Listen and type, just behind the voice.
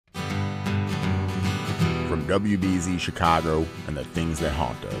From WBZ Chicago and the things that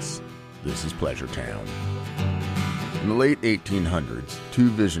haunt us, this is Pleasure Town. In the late 1800s,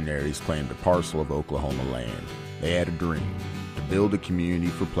 two visionaries claimed a parcel of Oklahoma land. They had a dream, to build a community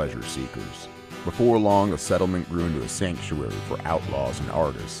for pleasure seekers. Before long, the settlement grew into a sanctuary for outlaws and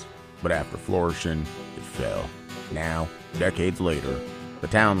artists. But after flourishing, it fell. Now, decades later, the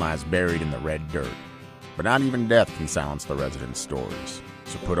town lies buried in the red dirt. But not even death can silence the residents' stories.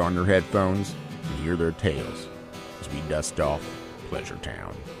 So put on your headphones and hear their tales as we dust off Pleasure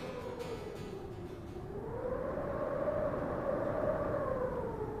Town.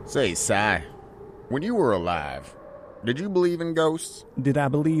 Say, Si, when you were alive, did you believe in ghosts? Did I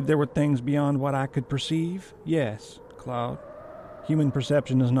believe there were things beyond what I could perceive? Yes, Claude. Human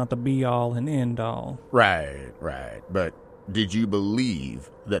perception is not the be-all and end-all. Right. But did you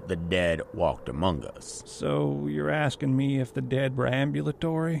believe that the dead walked among us? So you're asking me if the dead were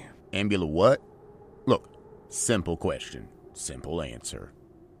ambulatory? What? Look, simple question, simple answer.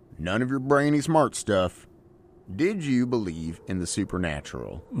 None of your brainy smart stuff. Did you believe in the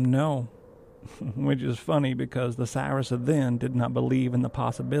supernatural? No. Which is funny because the Cyrus of then did not believe in the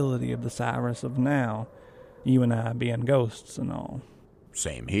possibility of the Cyrus of now. You and I being ghosts and all.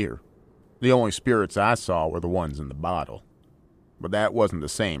 Same here. The only spirits I saw were the ones in the bottle. But that wasn't the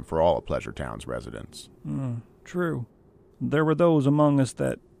same for all of Pleasure Town's residents. True. There were those among us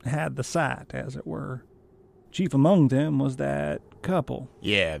that had the sight, as it were. Chief among them was that couple.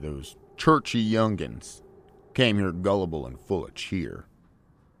 Yeah, those churchy youngins. Came here gullible and full of cheer.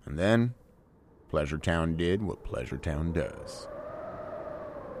 And then, Pleasure Town did what Pleasure Town does.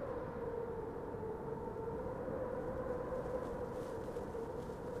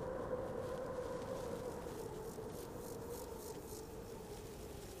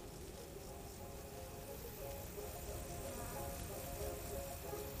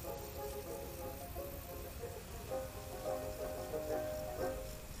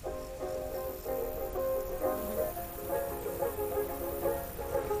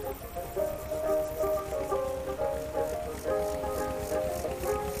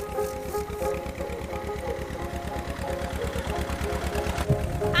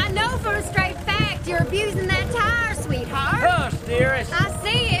 You're abusing that tire, sweetheart. Hush, dearest. I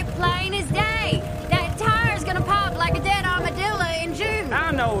see it plain as day. That tire's gonna pop like a dead armadillo in June.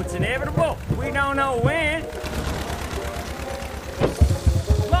 I know it's inevitable. We don't know when.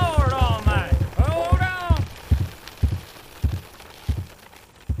 Lord Almighty, hold on.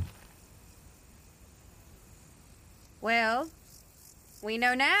 Well, we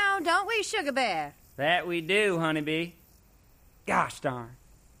know now, don't we, Sugar Bear? That we do, honeybee. Gosh darn.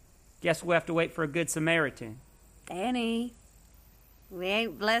 Guess we'll have to wait for a good Samaritan. Danny, we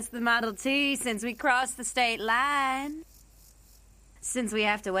ain't blessed the Model T since we crossed the state line. Since we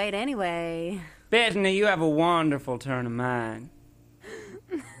have to wait anyway. Bethany, you have a wonderful turn of mind.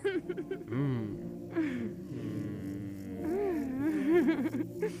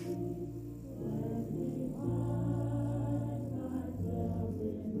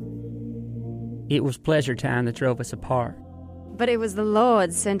 It was Pleasure Town that drove us apart. But it was the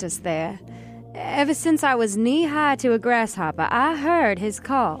Lord sent us there. Ever since I was knee-high to a grasshopper, I heard his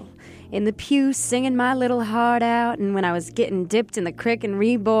call. In the pew singing my little heart out, and when I was getting dipped in the crick and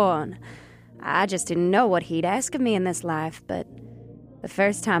reborn. I just didn't know what he'd ask of me in this life, but the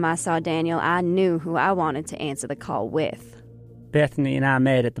first time I saw Daniel, I knew who I wanted to answer the call with. Bethany and I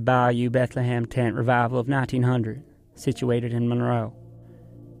met at the Bayou Bethlehem Tent Revival of 1900, situated in Monroe.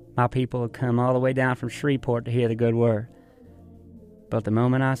 My people had come all the way down from Shreveport to hear the good word. But the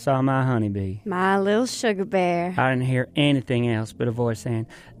moment I saw my honeybee, my little sugar bear, I didn't hear anything else but a voice saying,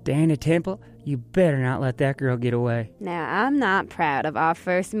 Danny Temple, you better not let that girl get away. Now, I'm not proud of our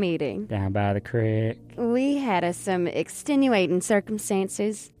first meeting. Down by the creek. We had some extenuating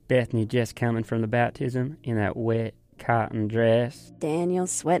circumstances. Bethany just coming from the baptism in that wet cotton dress. Daniel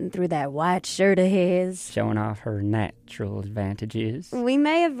sweating through that white shirt of his. Showing off her natural advantages. We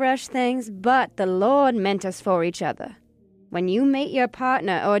may have rushed things, but the Lord meant us for each other. When you meet your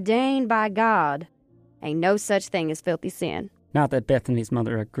partner ordained by God, ain't no such thing as filthy sin. Not that Bethany's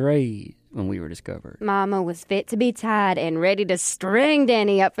mother agreed when we were discovered. Mama was fit to be tied and ready to string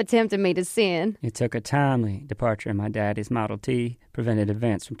Danny up for tempting me to sin. It took a timely departure in my daddy's Model T prevented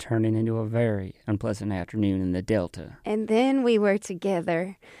events from turning into a very unpleasant afternoon in the Delta. And then we were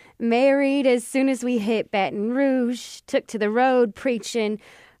together, married as soon as we hit Baton Rouge, took to the road preaching,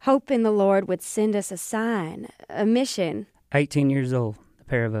 hoping the Lord would send us a sign, a mission. 18 years old, the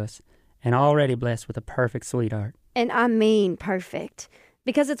pair of us, and already blessed with a perfect sweetheart. And I mean perfect.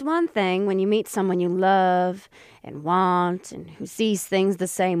 Because it's one thing when you meet someone you love and want and who sees things the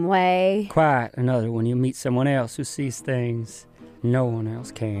same way. Quite another when you meet someone else who sees things no one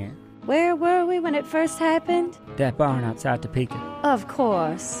else can. Where were we when it first happened? That barn outside Topeka. Of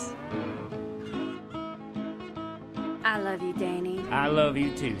course. I love you, Danny. I love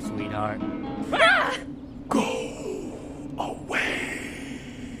you too, sweetheart. Go away.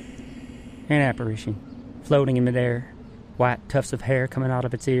 An apparition, floating in midair, white tufts of hair coming out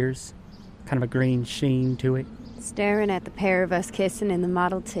of its ears, kind of a green sheen to it. Staring at the pair of us kissing in the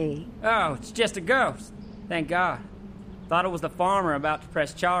Model T. Oh, it's just a ghost. Thank God. Thought it was the farmer about to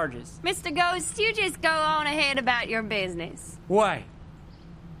press charges. Mr. Ghost, you just go on ahead about your business. Wait.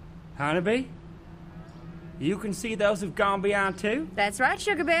 Honeybee? You can see those who've gone beyond too? That's right,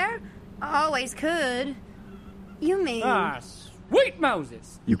 Sugar Bear. Always could. You mean... Ah, sweet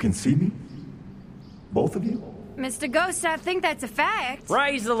Moses! You can see me? Both of you? Mr. Ghost, I think that's a fact.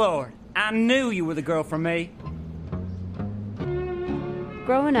 Praise the Lord. I knew you were the girl for me.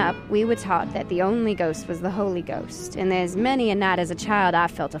 Growing up, we were taught that the only ghost was the Holy Ghost, and there's many a night as a child I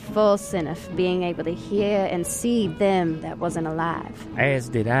felt a full sin of being able to hear and see them that wasn't alive. As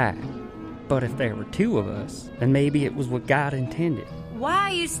did I. But if there were two of us, then maybe it was what God intended.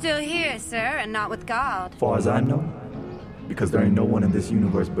 Why are you still here, sir, and not with God? Far as I know. Because there ain't no one in this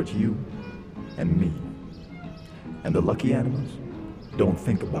universe but you and me. And the lucky animals don't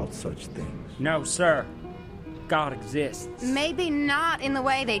think about such things. No, sir. God exists. Maybe not in the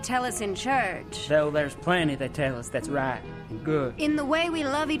way they tell us in church. Though there's plenty that tell us that's right and good. In the way we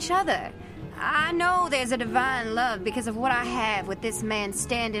love each other. I know there's a divine love because of what I have with this man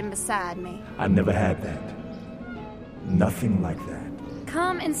standing beside me. I never had that. Nothing like that.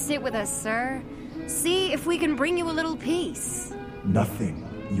 Come and sit with us, sir. See if we can bring you a little peace. Nothing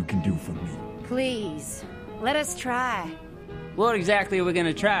you can do for me. Please, let us try. What exactly are we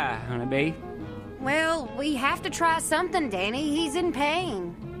gonna try, Honeybee? Well, we have to try something, Danny. He's in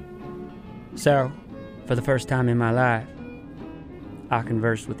pain. So, for the first time in my life, I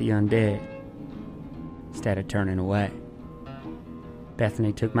conversed with the undead instead of turning away.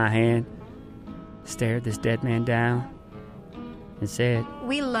 Bethany took my hand, stared this dead man down, and said,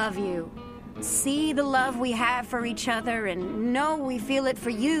 We love you. See the love we have for each other and know we feel it for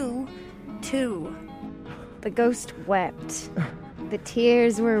you, too. The ghost wept. The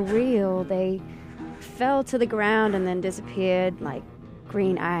tears were real. They fell to the ground and then disappeared like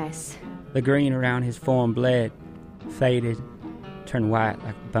green ice. The green around his form bled, faded, turned white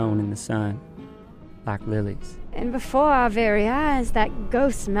like bone in the sun, like lilies. And before our very eyes, that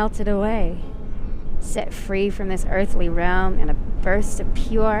ghost melted away, set free from this earthly realm in a burst of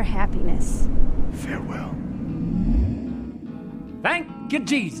pure happiness. Farewell. Thank you,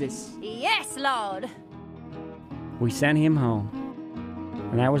 Jesus! Yes, Lord. We sent him home.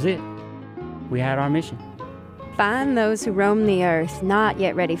 And that was it. We had our mission. Find those who roam the earth, not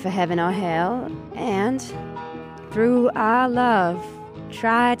yet ready for heaven or hell, and, through our love,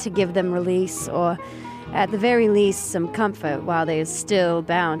 try to give them release, or, at the very least, some comfort while they are still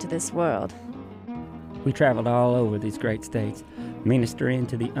bound to this world. We traveled all over these great states, ministering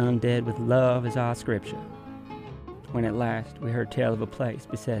to the undead with love as our scripture. When at last we heard tell of a place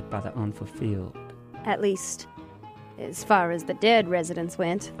beset by the unfulfilled. At least, as far as the dead residents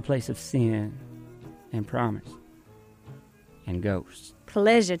went. A place of sin and promise and ghosts.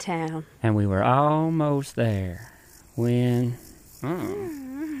 Pleasure Town. And we were almost there when...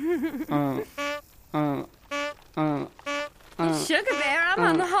 Sugar Bear, I'm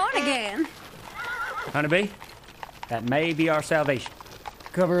on the horn again. Honeybee, that may be our salvation.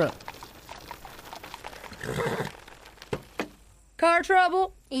 Cover up. Car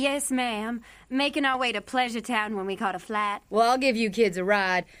trouble? Yes, ma'am. Making our way to Pleasure Town when we caught a flat. Well, I'll give you kids a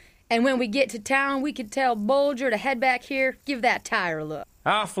ride. And when we get to town, we could tell Bulger to head back here. Give that tire a look.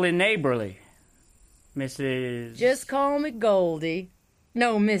 Awfully neighborly, Mrs. Just call me Goldie.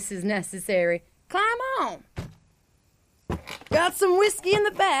 No misses necessary. Climb on. Got some whiskey in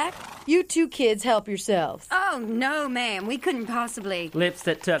the back. You two kids help yourselves. Oh, no, ma'am. We couldn't possibly. Lips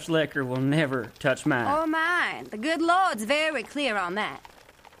that touch liquor will never touch mine. Or mine. The good Lord's very clear on that.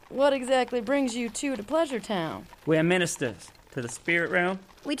 What exactly brings you two to Pleasure Town? We're ministers to the spirit realm.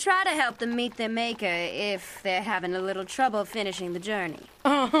 We try to help them meet their maker if they're having a little trouble finishing the journey.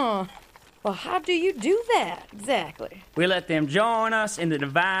 Uh-huh. Well, how do you do that, exactly? We let them join us in the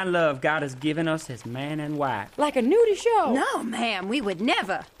divine love God has given us as man and wife. Like a nudie show? No, ma'am, we would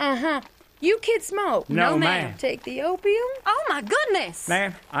never. Uh-huh. You kids smoke? No, ma'am. Take the opium? Oh, my goodness.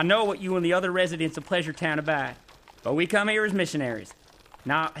 Ma'am, I know what you and the other residents of Pleasure Town abide, but we come here as missionaries,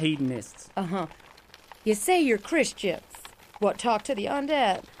 not hedonists. Uh-huh. You say you're Christians. What, talk to the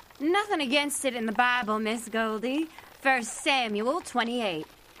undead? Nothing against it in the Bible, Miss Goldie. 1 Samuel 28.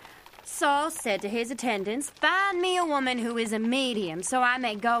 Saul said to his attendants, "Find me a woman who is a medium, so I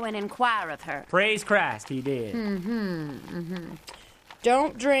may go and inquire of her." Praise Christ, he did.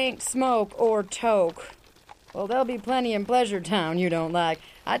 Don't drink, smoke, or toke. Well, there'll be plenty in Pleasure Town you don't like.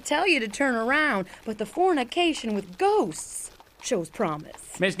 I tell you to turn around, but the fornication with ghosts shows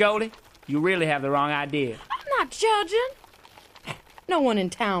promise. Miss Goldie, you really have the wrong idea. I'm not judging. No one in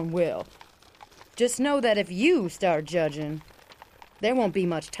town will. Just know that if you start judging, there won't be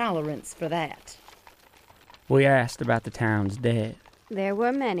much tolerance for that. We asked about the town's dead. There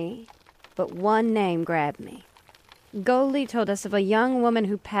were many, but one name grabbed me. Goldie told us of a young woman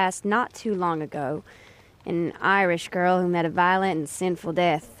who passed not too long ago, an Irish girl who met a violent and sinful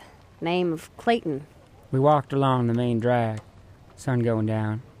death, name of Clayton. We walked along the main drag, sun going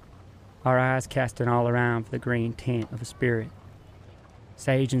down, our eyes casting all around for the green tint of a spirit.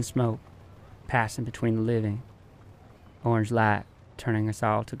 Sage and smoke, passing between the living, orange light turning us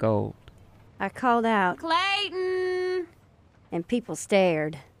all to gold. I called out, Clayton! and people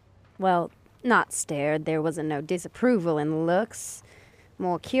stared. Well, not stared, there wasn't no disapproval in the looks,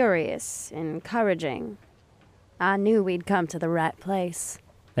 more curious, encouraging. I knew we'd come to the right place.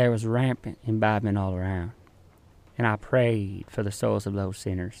 There was rampant imbibement all around, and I prayed for the souls of those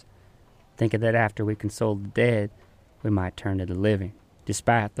sinners, thinking that after we consoled the dead, we might turn to the living,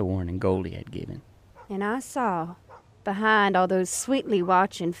 despite the warning Goldie had given. And I saw, behind all those sweetly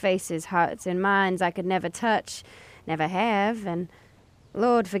watching faces, hearts, and minds I could never touch, never have, and,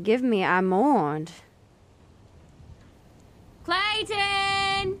 Lord forgive me, I mourned.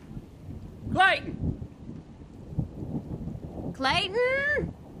 Clayton! Clayton!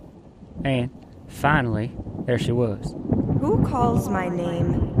 Clayton! And, finally, there she was. Who calls my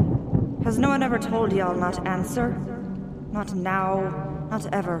name? Has no one ever told you I'll not answer? Not now,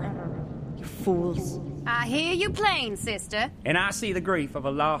 not ever. You fools. I hear you plain, sister. And I see the grief of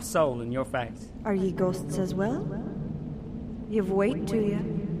a lost soul in your face. Are ye ghosts as well? You've weight to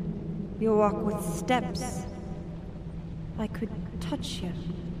you. You walk with steps. I could touch you.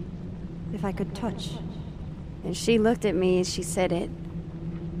 If I could touch. And she looked at me as she said it.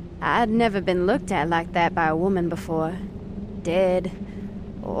 I'd never been looked at like that by a woman before, dead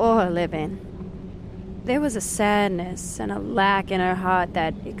or living. There was a sadness and a lack in her heart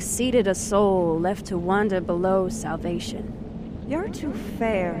that exceeded a soul left to wander below salvation. You're too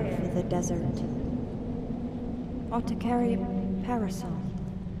fair for the desert. Ought to carry a parasol.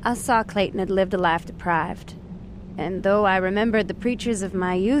 I saw Clayton had lived a life deprived. And though I remembered the preachers of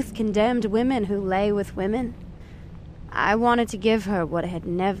my youth condemned women who lay with women, I wanted to give her what had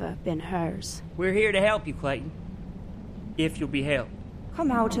never been hers. We're here to help you, Clayton. If you'll be helped.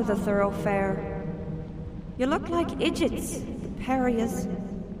 Come out to the thoroughfare. You look like idiots, the pariahs.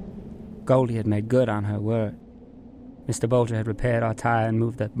 Goldie had made good on her word. Mr. Bolter had repaired our tire and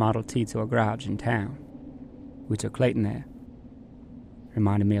moved the Model T to a garage in town. We took Clayton there.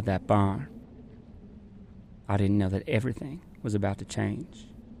 Reminded me of that barn. I didn't know that everything was about to change.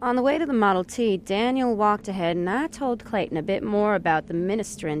 On the way to the Model T, Daniel walked ahead and I told Clayton a bit more about the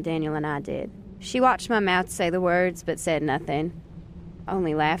ministering Daniel and I did. She watched my mouth say the words but said nothing.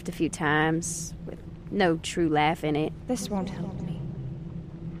 Only laughed a few times, with no true laugh in it. This won't help me.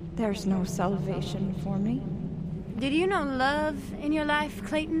 There's no salvation for me. Did you know love in your life,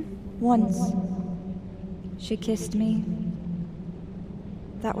 Clayton? Once. She kissed me.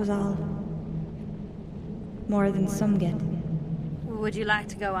 That was all. More than some get. Would you like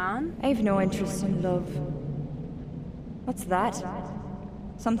to go on? I've no interest in love. What's that?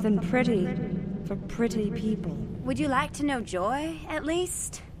 Something pretty for pretty people. Would you like to know joy, at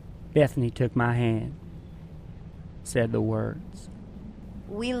least? Bethany took my hand, said the words.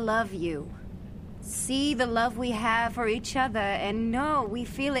 We love you. See the love we have for each other, and know we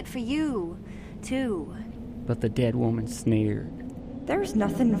feel it for you, too. But the dead woman sneered. There's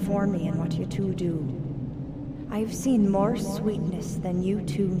nothing for me in what you two do. I've seen more sweetness than you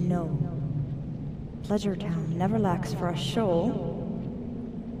two know. Pleasure Town never lacks for a show,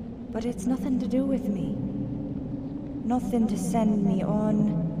 but it's nothing to do with me. Nothing to send me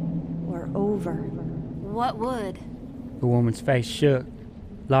on or over. What would? The woman's face shook,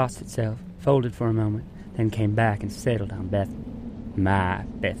 lost itself, folded for a moment, then came back and settled on Bethany. My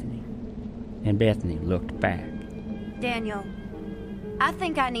Bethany. And Bethany looked back. Daniel, I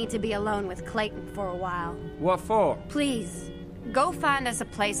think I need to be alone with Clayton for a while. What for? Please, go find us a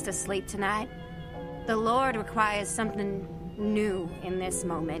place to sleep tonight. The Lord requires something new in this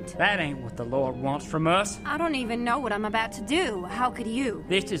moment. That ain't what the Lord wants from us. I don't even know what I'm about to do. How could you?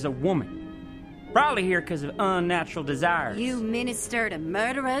 This is a woman. Probably here because of unnatural desires. You minister to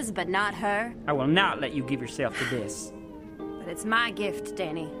murderers, but not her. I will not let you give yourself to this. But it's my gift,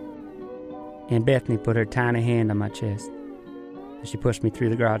 Danny. Aunt Bethany put her tiny hand on my chest, and she pushed me through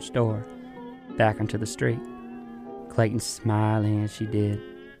the garage door, back onto the street, Clayton smiling as she did.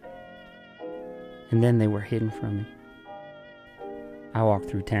 And then they were hidden from me. I walked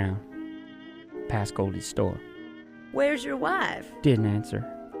through town, past Goldie's store. Where's your wife? Didn't answer,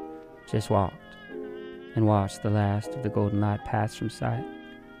 just walked, and watched the last of the golden light pass from sight.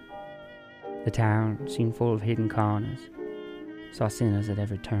 The town seemed full of hidden corners, saw sinners at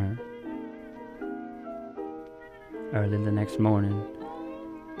every turn. Early the next morning,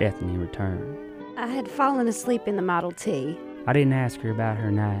 Bethany returned. I had fallen asleep in the Model T. I didn't ask her about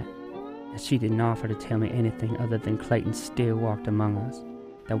her night, and she didn't offer to tell me anything other than Clayton still walked among us,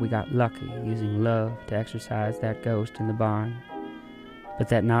 that we got lucky using love to exorcise that ghost in the barn, but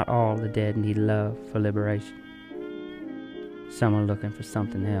that not all the dead need love for liberation. Some are looking for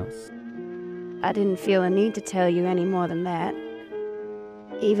something else. I didn't feel a need to tell you any more than that.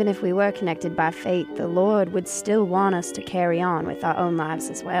 Even if we were connected by fate, the Lord would still want us to carry on with our own lives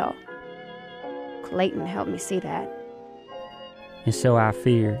as well. Clayton helped me see that. And so I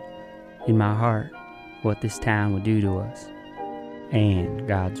feared, in my heart, what this town would do to us, and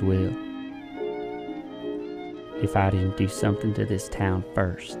God's will, if I didn't do something to this town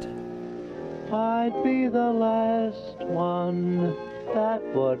first. I'd be the last one that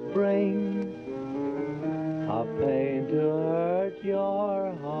would bring a pain to hurt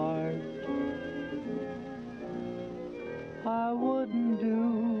your heart. I wouldn't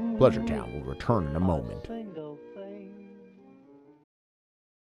do Pleasure Town will return in a moment. single thing.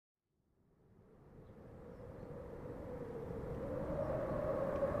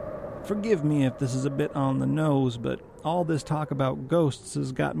 Forgive me if this is a bit on the nose, but all this talk about ghosts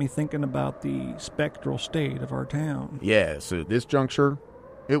has got me thinking about the spectral state of our town. Yeah, so at this juncture,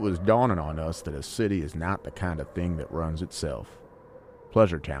 it was dawning on us that a city is not the kind of thing that runs itself.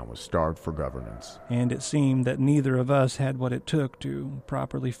 Pleasure Town was starved for governance. And it seemed that neither of us had what it took to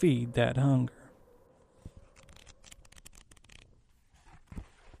properly feed that hunger.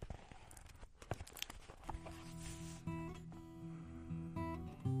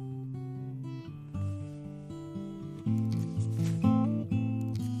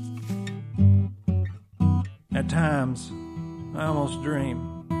 At times, I almost dream.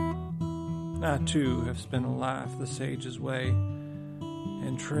 I too have spent a life the sage's way,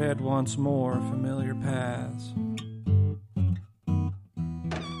 and tread once more familiar paths.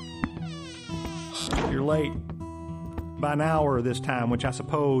 You're late. By an hour this time, which I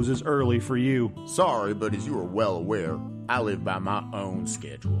suppose is early for you. Sorry, but as you are well aware, I live by my own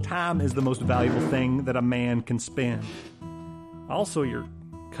schedule. Time is the most valuable thing that a man can spend. Also, you're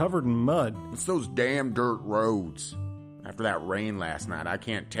covered in mud. It's those damn dirt roads. After that rain last night, I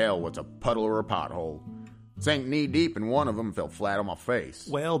can't tell what's a puddle or a pothole. Sank knee-deep in one of them and fell flat on my face.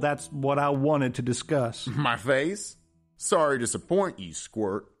 Well, that's what I wanted to discuss. My face? Sorry to disappoint you,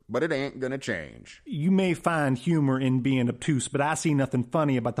 Squirt, but it ain't gonna change. You may find humor in being obtuse, but I see nothing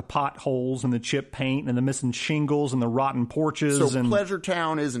funny about the potholes and the chip paint and the missing shingles and the rotten porches So Pleasure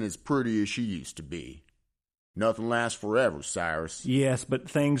Town isn't as pretty as she used to be. Nothing lasts forever, Cyrus. Yes, but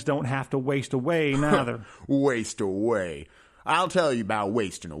things don't have to waste away, neither. Waste away. I'll tell you about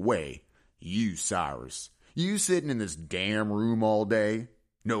wasting away. You, Cyrus. You sitting in this damn room all day,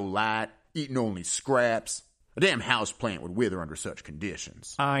 no light, eating only scraps. A damn houseplant would wither under such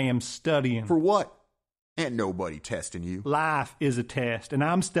conditions. I am studying. For what? Ain't nobody testing you. Life is a test, and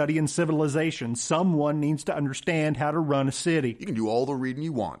I'm studying civilization. Someone needs to understand how to run a city. You can do all the reading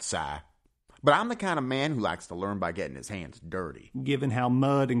you want, Si. But I'm the kind of man who likes to learn by getting his hands dirty. Given how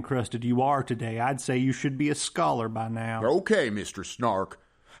mud-encrusted you are today, I'd say you should be a scholar by now. Okay, Mr. Snark.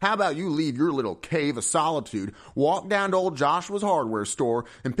 How about you leave your little cave of solitude, walk down to old Joshua's hardware store,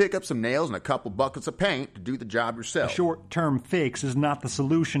 and pick up some nails and a couple buckets of paint to do the job yourself? A short-term fix is not the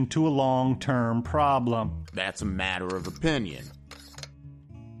solution to a long-term problem. That's a matter of opinion.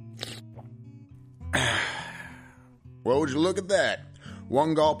 Well, would you look at that?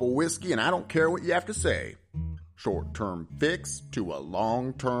 One gulp of whiskey, and I don't care what you have to say. Short-term fix to a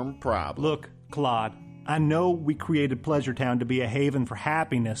long-term problem. Look, Claude, I know we created Pleasure Town to be a haven for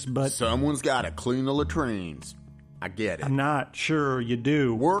happiness, but someone's got to clean the latrines. I get it. I'm not sure you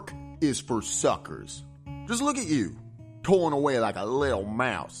do. Work is for suckers. Just look at you, toiling away like a little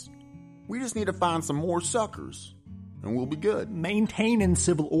mouse. We just need to find some more suckers, and we'll be good. Maintaining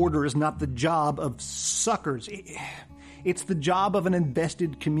civil order is not the job of suckers. It's the job of an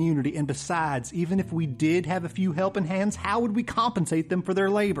invested community, and besides, even if we did have a few helping hands, how would we compensate them for their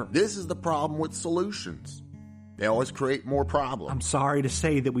labor? This is the problem with solutions. They always create more problems. I'm sorry to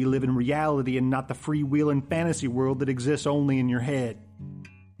say that we live in reality and not the freewheeling fantasy world that exists only in your head.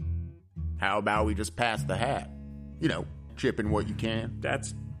 How about we just pass the hat? You know, chip in what you can.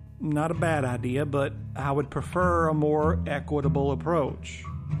 That's not a bad idea, but I would prefer a more equitable approach.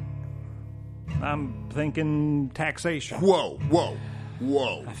 I'm thinking taxation. Whoa.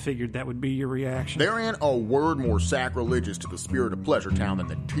 I figured that would be your reaction. There ain't a word more sacrilegious to the spirit of Pleasure Town than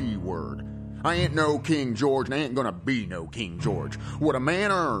the T word. I ain't no King George, and I ain't gonna be no King George. What a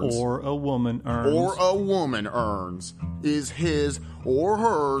man earns, or a woman earns, is his or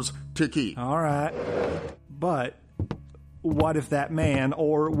hers to keep. All right, but what if that man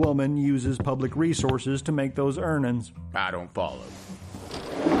or woman uses public resources to make those earnings? I don't follow.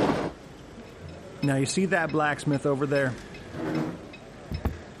 Now, you see that blacksmith over there?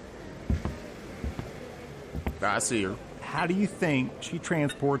 I see her. How do you think she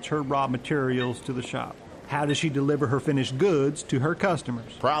transports her raw materials to the shop? How does she deliver her finished goods to her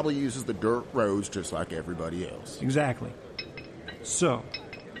customers? Probably uses the dirt roads just like everybody else. Exactly. So,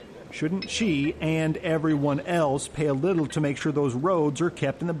 shouldn't she and everyone else pay a little to make sure those roads are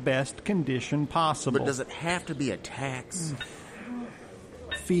kept in the best condition possible? But does it have to be a tax?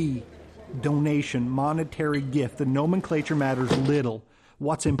 Fee, donation, monetary gift, the nomenclature matters little.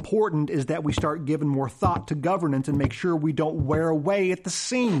 What's important is that we start giving more thought to governance and make sure we don't wear away at the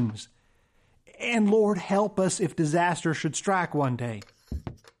seams. And Lord help us if disaster should strike one day.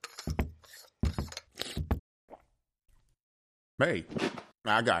 Hey,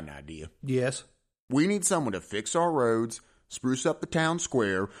 I got an idea. Yes? We need someone to fix our roads, spruce up the town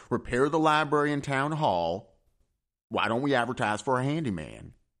square, repair the library and town hall. Why don't we advertise for a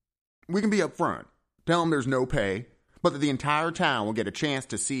handyman? We can be up front. Tell him there's no pay, but that the entire town will get a chance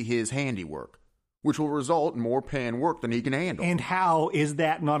to see his handiwork, which will result in more paying work than he can handle. And how is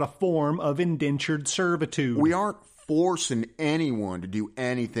that not a form of indentured servitude? We aren't forcing anyone to do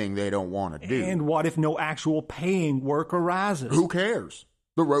anything they don't want to do. And what if no actual paying work arises? Who cares?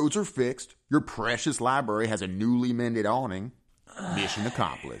 The roads are fixed. Your precious library has a newly mended awning. Mission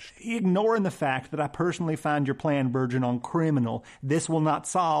accomplished. Ignoring the fact that I personally find your plan verging on criminal, this will not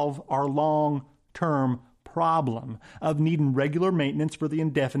solve our long-term problem of needing regular maintenance for the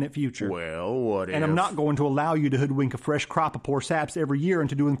indefinite future. Well, what if? And I'm not going to allow you to hoodwink a fresh crop of poor saps every year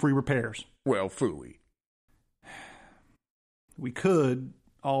into doing free repairs. Well, phooey. We could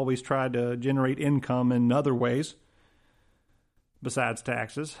always try to generate income in other ways, besides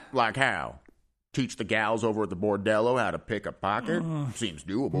taxes. Like how? Teach the gals over at the bordello how to pick a pocket? Seems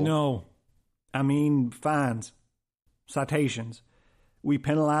doable. No. I mean fines. Citations. We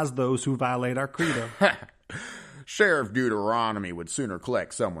penalize those who violate our credo. Sheriff Deuteronomy would sooner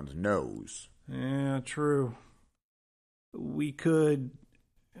collect someone's nose. Yeah, true. We could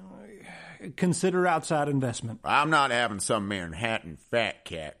consider outside investment. I'm not having some Manhattan fat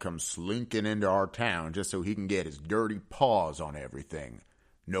cat come slinking into our town just so he can get his dirty paws on everything.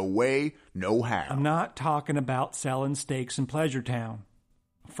 No way, no how. I'm not talking about selling steaks in Pleasure Town.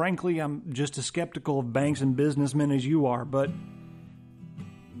 Frankly, I'm just as skeptical of banks and businessmen as you are, but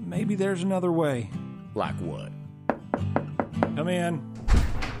maybe there's another way. Like what? Come in.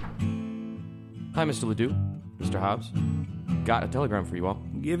 Hi, Mr. Ledoux. Mr. Hobbs. Got a telegram for you all.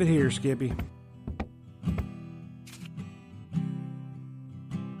 Give it here, Skippy.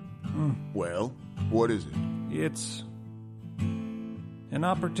 Well, what is it? It's an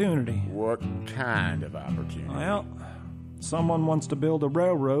opportunity. What kind of opportunity? Well, someone wants to build a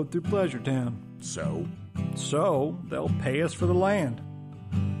railroad through Pleasure Town. So? So, they'll pay us for the land.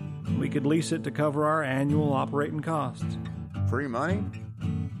 We could lease it to cover our annual operating costs. Free money?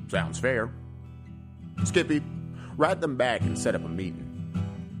 Sounds fair. Skippy, write them back and set up a meeting.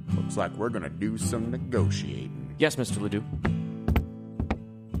 Looks like we're gonna do some negotiating. Yes, Mr. Ledoux.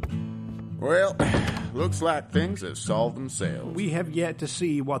 Well, looks like things have solved themselves. We have yet to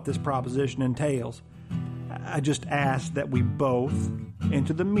see what this proposition entails. I just ask that we both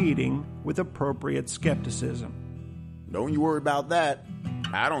enter the meeting with appropriate skepticism. Don't you worry about that.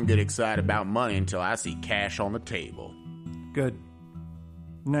 I don't get excited about money until I see cash on the table. Good.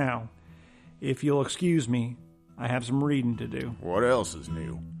 Now, if you'll excuse me, I have some reading to do. What else is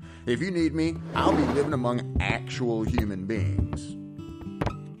new? If you need me, I'll be living among actual human beings.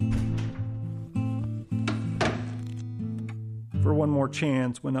 For one more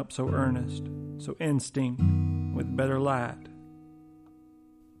chance went up so earnest, so instinct with better light,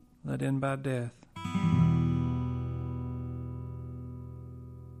 let in by death.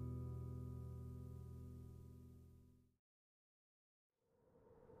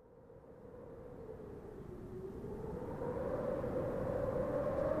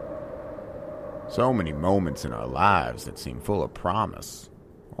 So many moments in our lives that seem full of promise,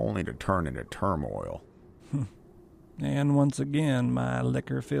 only to turn into turmoil. And once again, my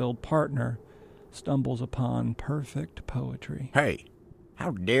liquor-filled partner stumbles upon perfect poetry. Hey,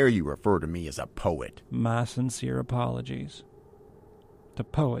 how dare you refer to me as a poet? My sincere apologies. To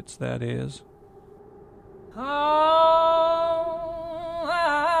poets, that is.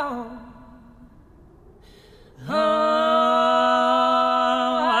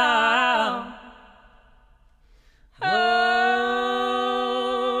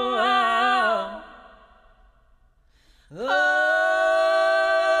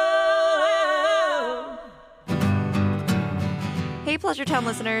 Hey, Pleasure Town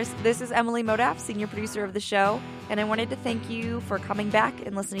listeners, this is Emily Modaf, senior producer of the show, and I wanted to thank you for coming back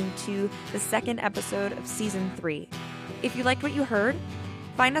and listening to the second episode of Season 3. If you liked what you heard,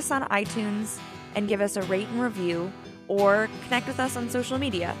 find us on iTunes and give us a rate and review, or connect with us on social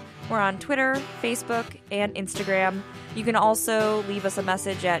media. We're on Twitter, Facebook, and Instagram. You can also leave us a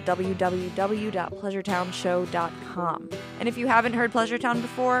message at www.pleasuretownshow.com. And if you haven't heard Pleasure Town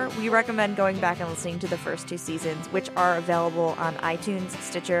before, we recommend going back and listening to the first 2 seasons, which are available on iTunes,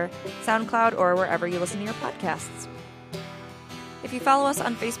 Stitcher, SoundCloud, or wherever you listen to your podcasts. If you follow us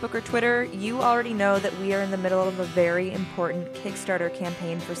on Facebook or Twitter, you already know that we are in the middle of a very important Kickstarter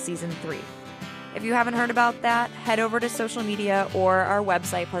campaign for Season 3. If you haven't heard about that, head over to social media or our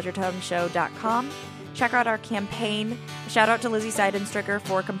website, pleasuretownshow.com. Check out our campaign. Shout out to Lizzie Seidenstricker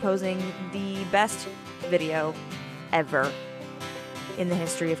for composing the best video ever in the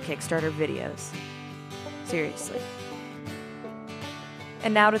history of Kickstarter videos. Seriously.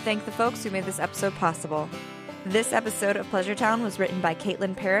 And now to thank the folks who made this episode possible. This episode of Pleasure Town was written by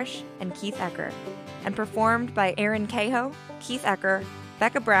Caitlin Parrish and Keith Ecker, and performed by Aaron Cahoe, Keith Ecker,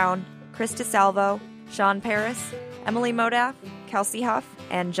 Becca Brown, Chris DeSalvo, Sean Paris, Emily Modaf, Kelsey Huff,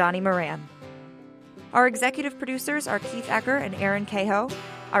 and Johnny Moran. Our executive producers are Keith Ecker and Aaron Cahoe.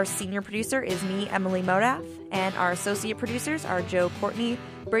 Our senior producer is me, Emily Modaf, and our associate producers are Joe Courtney,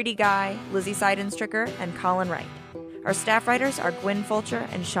 Brady Guy, Lizzie Seidenstricker, and Colin Wright. Our staff writers are Gwyn Fulcher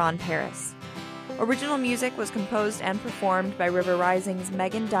and Sean Paris. Original music was composed and performed by River Rising's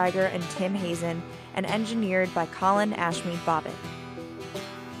Megan Diger and Tim Hazen, and engineered by Colin Ashmead Bobbitt.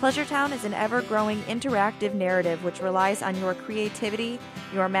 Pleasure Town is an ever-growing interactive narrative which relies on your creativity,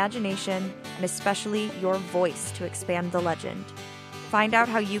 your imagination, and especially your voice to expand the legend. Find out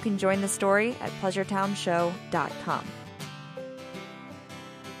how you can join the story at pleasuretownshow.com.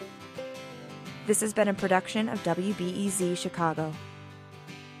 This has been a production of WBEZ Chicago.